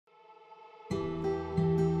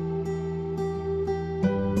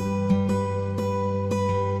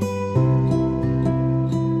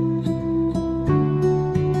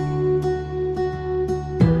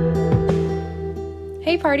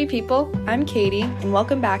Hey party people, I'm Katie, and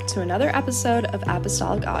welcome back to another episode of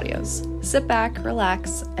Apostolic Audios. Sit back,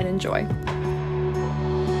 relax, and enjoy.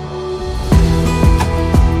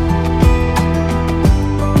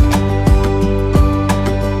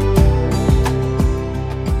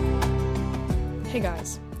 Hey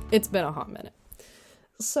guys, it's been a hot minute.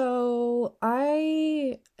 So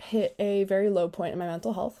I hit a very low point in my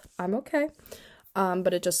mental health. I'm okay.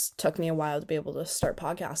 But it just took me a while to be able to start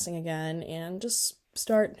podcasting again and just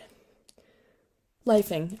start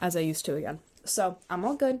lifing as I used to again. So I'm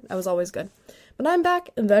all good. I was always good. But I'm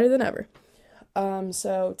back and better than ever.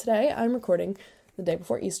 So today I'm recording the day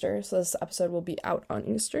before Easter. So this episode will be out on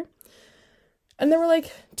Easter. And there were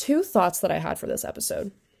two thoughts that I had for this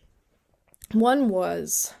episode. One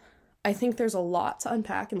was, I think there's a lot to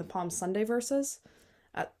unpack in the Palm Sunday verses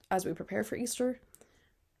as we prepare for Easter.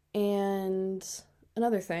 And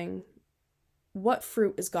another thing, what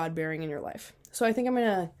fruit is God bearing in your life? So I think I'm going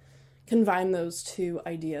to combine those two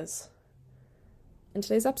ideas in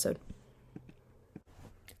today's episode.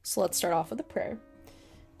 So let's start off with a prayer.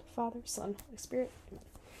 Father, Son, Holy Spirit. Amen.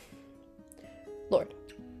 Lord,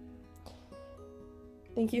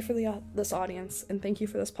 thank you for this audience, and thank you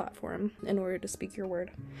for this platform in order to speak your word.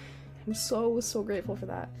 I'm so grateful for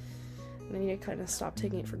that. And I need to kind of stop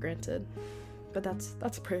taking it for granted. But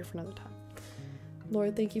that's a prayer for another time.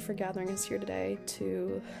 Lord, thank you for gathering us here today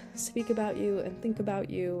to speak about you and think about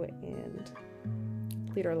you and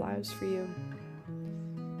lead our lives for you.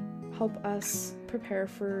 Help us prepare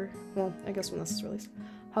for, when this is released,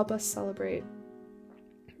 help us celebrate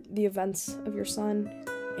the events of your Son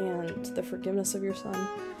and the forgiveness of your Son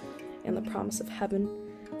and the promise of heaven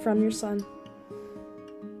from your Son.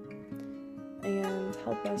 And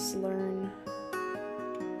help us learn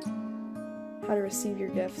how to receive your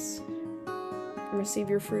gifts and receive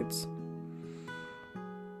your fruits.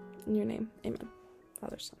 In your name, amen.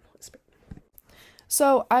 Father, Son, Holy Spirit.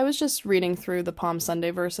 So I was just reading through the Palm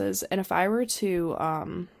Sunday verses, and if I were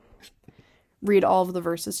to read all of the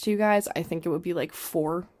verses to you guys, I think it would be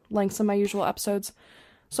 4 lengths of my usual episodes.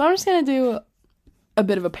 So I'm just going to do a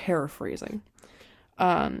bit of a paraphrasing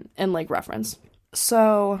and reference.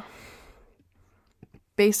 So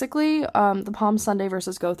basically, the Palm Sunday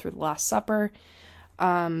verses go through the Last Supper,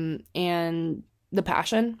 and the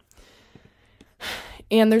Passion.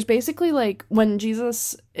 And there's basically, when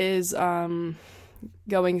Jesus is,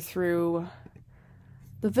 going through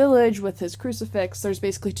the village with his crucifix, there's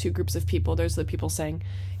basically 2 groups of people. There's the people saying,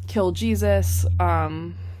 kill Jesus,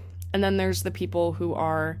 and then there's the people who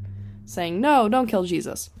are saying, no, don't kill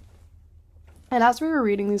Jesus. And as we were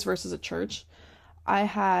reading these verses at church, I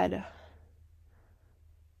had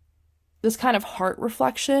this kind of heart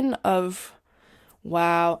reflection of,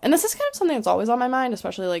 wow. And this is kind of something that's always on my mind,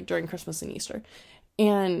 especially during Christmas and Easter.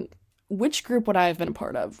 And which group would I have been a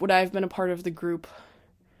part of? Would I have been a part of the group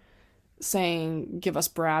saying, give us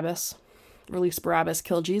Barabbas, release Barabbas,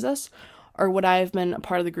 kill Jesus? Or would I have been a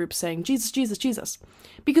part of the group saying, Jesus, Jesus, Jesus?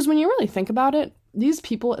 Because when you really think about it, these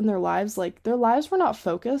people in their lives, their lives were not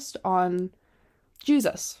focused on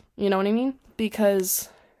Jesus. You know what I mean? Because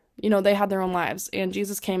they had their own lives, and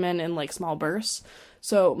Jesus came in small bursts.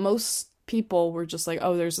 So most people were just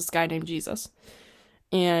oh, there's this guy named Jesus,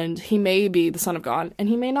 and he may be the Son of God, and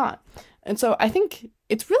he may not. And so I think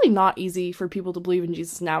it's really not easy for people to believe in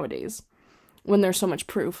Jesus nowadays when there's so much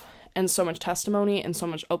proof and so much testimony and so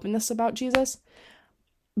much openness about Jesus.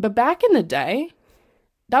 But back in the day,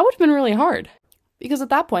 that would have been really hard, because at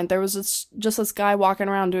that point there was just this guy walking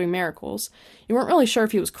around doing miracles. You weren't really sure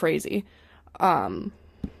if he was crazy.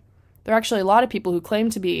 There are actually a lot of people who claim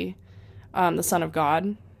to be the Son of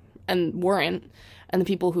God and weren't, and the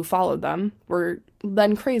people who followed them were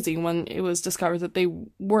then crazy when it was discovered that they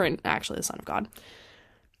weren't actually the Son of God.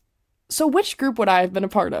 So which group would I have been a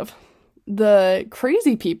part of? The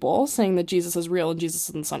crazy people saying that Jesus is real and Jesus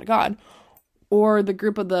is the Son of God, or the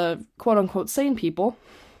group of the quote-unquote sane people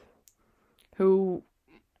who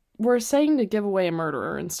were saying to give away a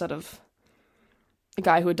murderer instead of a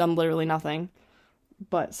guy who had done literally nothing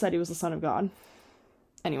but said he was the Son of God.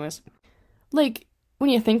 Anyways, when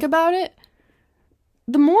you think about it,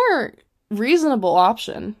 the more reasonable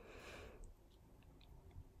option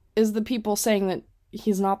is the people saying that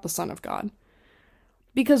he's not the Son of God.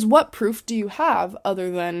 Because what proof do you have other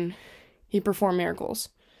than he performed miracles?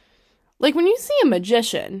 When you see a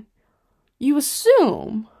magician, you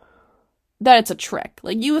assume that it's a trick.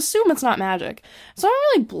 You assume it's not magic. So I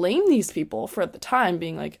don't really blame these people for at the time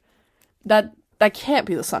being that can't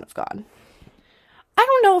be the Son of God. I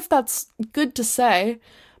don't know if that's good to say,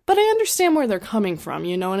 but I understand where they're coming from,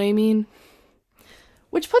 you know what I mean?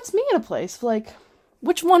 Which puts me in a place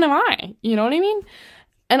which one am I? You know what I mean?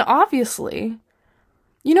 And obviously,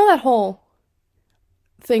 you know that whole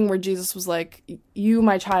thing where Jesus was like, you,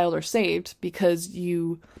 my child, are saved because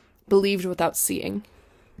you believed without seeing.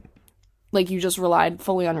 Like, you just relied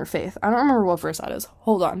fully on your faith. I don't remember what verse that is.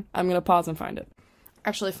 Hold on. I'm going to pause and find it.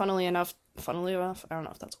 Actually, funnily enough, I don't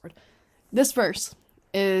know if that's a word. This verse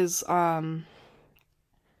is, comes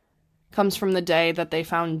from the day that they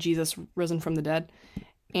found Jesus risen from the dead.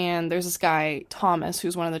 And there's this guy, Thomas,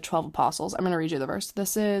 who's one of the 12 apostles. I'm going to read you the verse.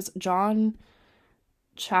 This is John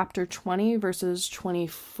chapter 20, verses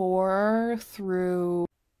 24 through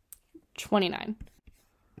 29.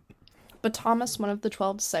 But Thomas, one of the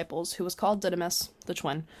 12 disciples, who was called Didymus, the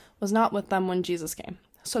twin, was not with them when Jesus came.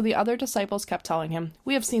 So the other disciples kept telling him,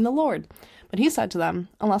 "We have seen the Lord." But he said to them,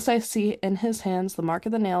 "Unless I see in his hands the mark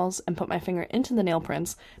of the nails, and put my finger into the nail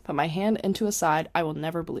prints, put my hand into his side, I will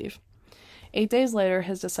never believe." 8 days later,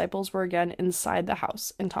 his disciples were again inside the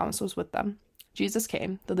house, and Thomas was with them. Jesus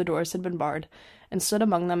came, though the doors had been barred, and stood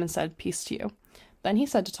among them and said, "Peace to you." Then he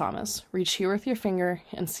said to Thomas, "Reach here with your finger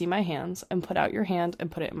and see my hands, and put out your hand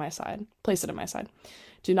and put it in my side. Place it in my side.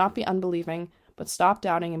 Do not be unbelieving, but stop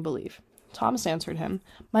doubting and believe." Thomas answered him,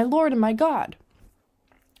 "My Lord and my God."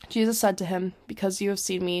 Jesus said to him, "Because you have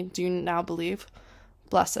seen me, do you now believe?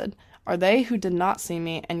 Blessed are they who did not see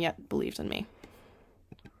me and yet believed in me."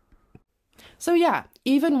 So yeah,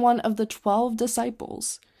 even one of the 12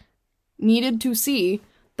 disciples needed to see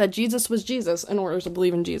that Jesus was Jesus in order to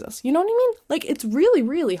believe in Jesus. You know what I mean? Like, it's really,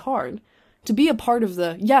 really hard to be a part of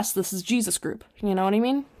the, yes, this is Jesus group. You know what I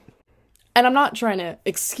mean? And I'm not trying to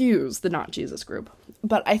excuse the not Jesus group,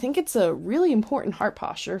 but I think it's a really important heart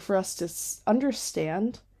posture for us to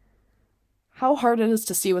understand how hard it is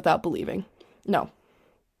to see without believing. No.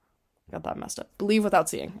 Got that messed up. Believe without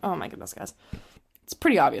seeing. Oh my goodness, guys. It's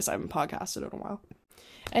pretty obvious I haven't podcasted in a while.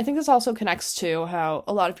 And I think this also connects to how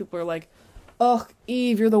a lot of people are like, "Ugh,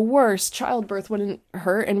 Eve, you're the worst. Childbirth wouldn't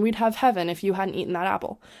hurt, and we'd have heaven if you hadn't eaten that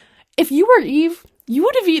apple." If you were Eve, you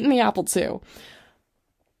would have eaten the apple too.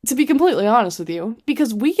 To be completely honest with you,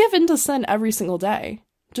 because we give in to sin every single day,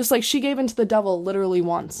 just like she gave in to the devil literally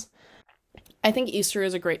once. I think Easter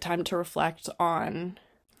is a great time to reflect on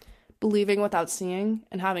believing without seeing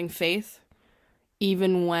and having faith,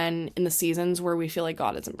 even when in the seasons where we feel like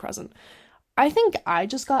God isn't present. I think I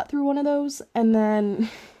just got through one of those, and then,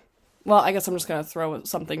 well, I guess I'm just going to throw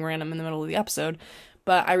something random in the middle of the episode,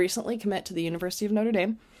 but I recently commit to the University of Notre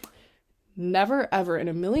Dame. Never, ever in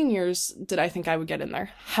a million years did I think I would get in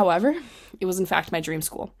there. However, it was in fact my dream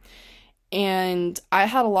school. And I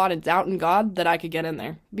had a lot of doubt in God that I could get in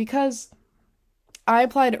there, because I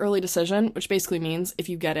applied early decision, which basically means if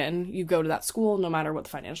you get in, you go to that school, no matter what the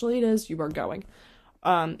financial aid is, you are going.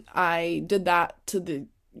 I did that to the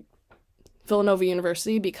Villanova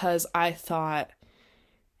University because I thought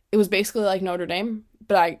it was basically like Notre Dame,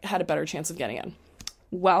 but I had a better chance of getting in.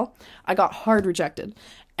 Well, I got hard rejected,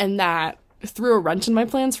 and that threw a wrench in my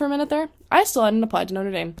plans for a minute there. I still hadn't applied to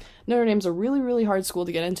Notre Dame. Notre Dame's a really, really hard school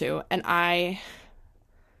to get into, and I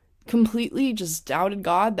completely just doubted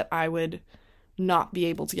God that I would not be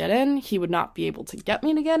able to get in. He would not be able to get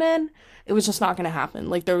me to get in. It was just not going to happen.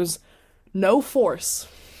 Like, there was no force,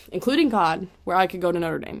 including God, where I could go to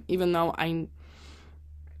Notre Dame, even though I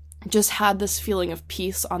just had this feeling of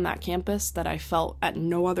peace on that campus that I felt at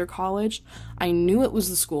no other college. I knew it was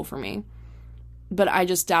the school for me, but I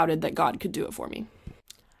just doubted that God could do it for me.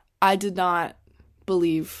 I did not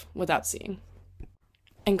believe without seeing.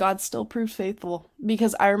 And God still proved faithful,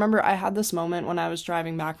 because I remember I had this moment when I was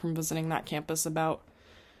driving back from visiting that campus about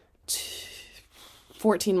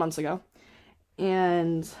 14 months ago,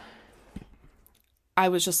 and I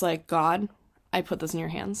was just like, "God, I put this in your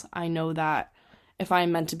hands. I know that if I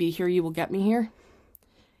am meant to be here, you will get me here.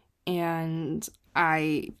 And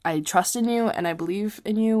I trust in you, and I believe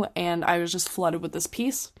in you." And I was just flooded with this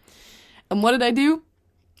peace. And what did I do?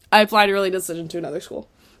 I applied early decision to another school.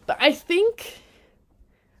 But I think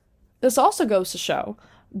this also goes to show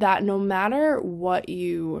that no matter what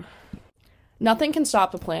nothing can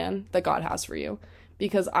stop the plan that God has for you.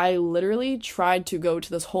 Because I literally tried to go to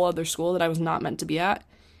this whole other school that I was not meant to be at,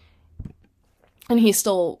 and he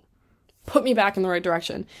still put me back in the right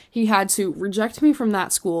direction. He had to reject me from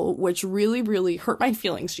that school, which really, really hurt my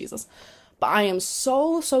feelings, Jesus. But I am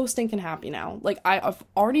so stinking happy now. Like, I've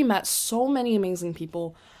already met so many amazing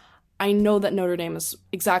people. I know that Notre Dame is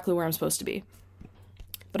exactly where I'm supposed to be.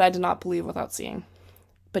 But I did not believe without seeing.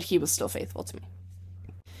 But he was still faithful to me.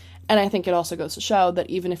 And I think it also goes to show that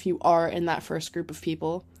even if you are in that first group of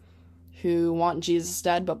people who want Jesus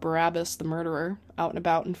dead, but Barabbas, the murderer, out and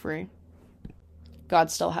about and free, God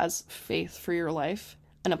still has faith for your life,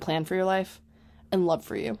 and a plan for your life, and love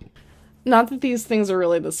for you. Not that these things are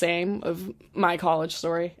really the same of my college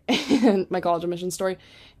story and my college admission story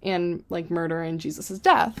and like murder and Jesus's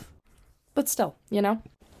death, but still, you know?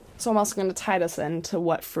 So I'm also going to tie this into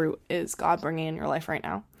what fruit is God bringing in your life right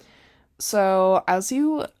now. So as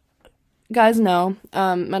you guys know,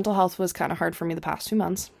 mental health was kind of hard for me the past 2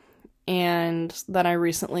 months. And then I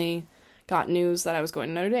recently got news that I was going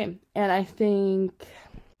to Notre Dame. And I think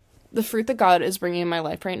the fruit that God is bringing in my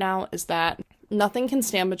life right now is that nothing can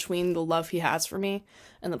stand between the love he has for me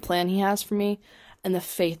and the plan he has for me and the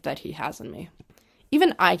faith that he has in me.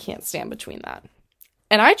 Even I can't stand between that.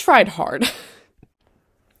 And I tried hard.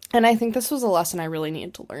 And I think this was a lesson I really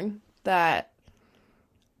needed to learn, that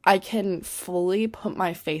I can fully put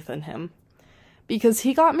my faith in him, because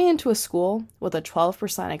he got me into a school with a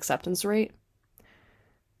 12% acceptance rate.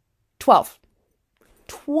 12.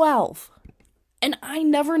 And I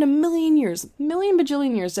never in a million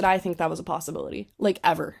bajillion years did I think that was a possibility. Like,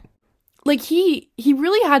 ever. Like, he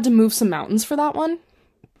really had to move some mountains for that one.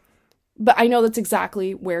 But I know that's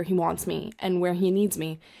exactly where he wants me and where he needs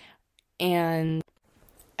me. And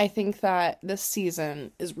I think that this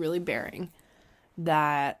season is really bearing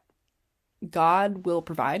that God will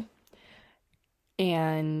provide.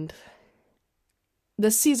 And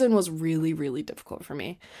this season was really, really difficult for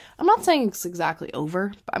me. I'm not saying it's exactly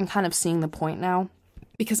over, but I'm kind of seeing the point now,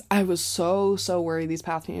 because I was so worried these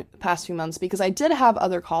past few months, because I did have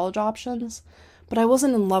other college options, but I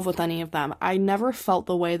wasn't in love with any of them. I never felt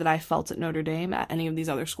the way that I felt at Notre Dame at any of these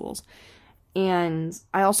other schools. And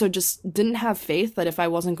I also just didn't have faith that if I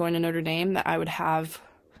wasn't going to Notre Dame, that I would have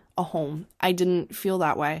a home. I didn't feel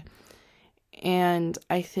that way. And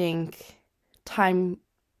I think time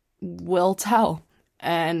will tell.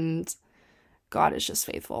 And God is just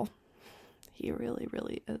faithful. He really,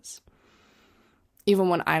 really is. Even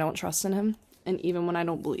when I don't trust in him, and even when I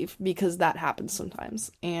don't believe, because that happens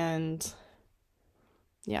sometimes. And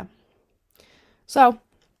yeah. So,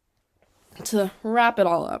 to wrap it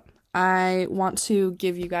all up, I want to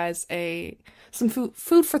give you guys some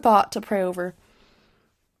food for thought to pray over.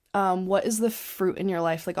 What is the fruit in your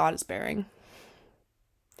life that God is bearing?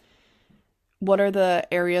 What are the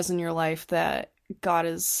areas in your life that God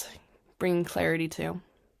is bringing clarity to?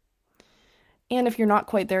 And if you're not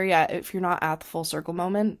quite there yet, if you're not at the full circle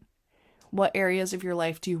moment, what areas of your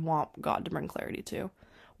life do you want God to bring clarity to?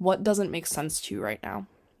 What doesn't make sense to you right now?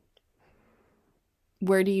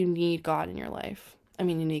 Where do you need God in your life? I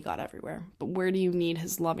mean, you need God everywhere, but where do you need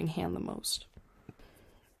his loving hand the most?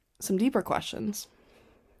 Some deeper questions.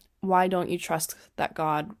 Why don't you trust that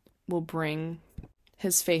God will bring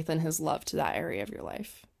his faith and his love to that area of your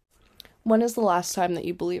life? When is the last time that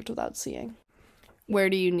you believed without seeing? Where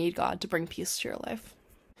do you need God to bring peace to your life?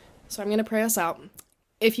 So I'm going to pray us out.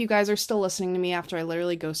 If you guys are still listening to me after I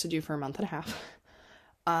literally ghosted you for a month and a half,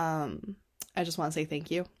 I just want to say thank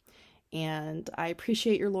you. And I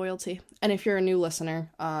appreciate your loyalty. And if you're a new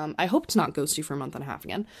listener, I hope to not ghost you for a month and a half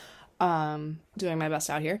again. Doing my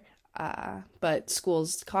best out here. But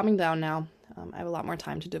school's calming down now. I have a lot more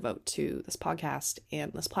time to devote to this podcast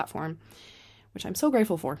and this platform, which I'm so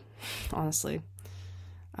grateful for, honestly.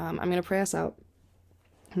 I'm going to pray us out.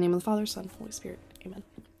 In the name of the Father, Son, Holy Spirit. Amen.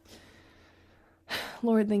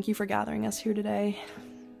 Lord, thank you for gathering us here today.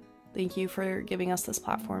 Thank you for giving us this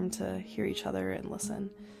platform to hear each other and listen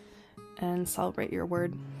and celebrate your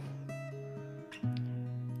word.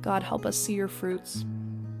 God, help us see your fruits.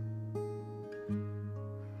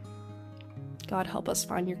 God, help us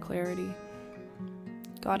find your clarity.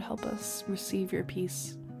 God, help us receive your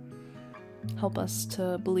peace. Help us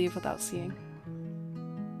to believe without seeing.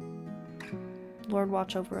 Lord,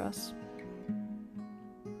 watch over us.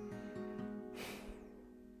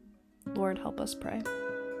 Lord, help us pray.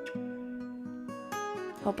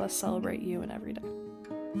 Help us celebrate you in every day.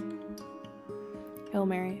 Hail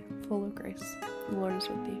Mary, full of grace, the Lord is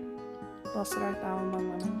with thee. Blessed art thou among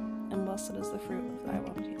women, and blessed is the fruit of thy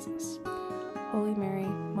womb, Jesus. Holy Mary,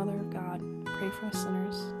 Mother of God, pray for us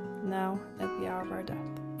sinners, now and at the hour of our death.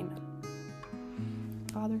 Amen.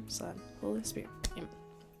 Father, Son, Holy Spirit. Amen.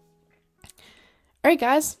 Alright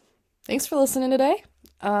guys, thanks for listening today.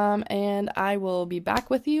 And I will be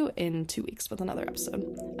back with you in 2 weeks with another episode.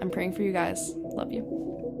 I'm praying for you guys. Love you.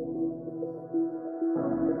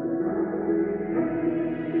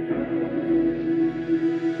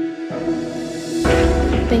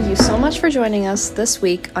 Thank you so much for joining us this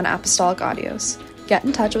week on Apostolic Audios. Get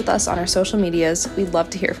in touch with us on our social medias. We'd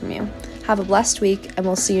love to hear from you. Have a blessed week, and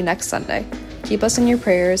we'll see you next Sunday. Keep us in your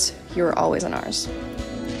prayers. You are always in ours.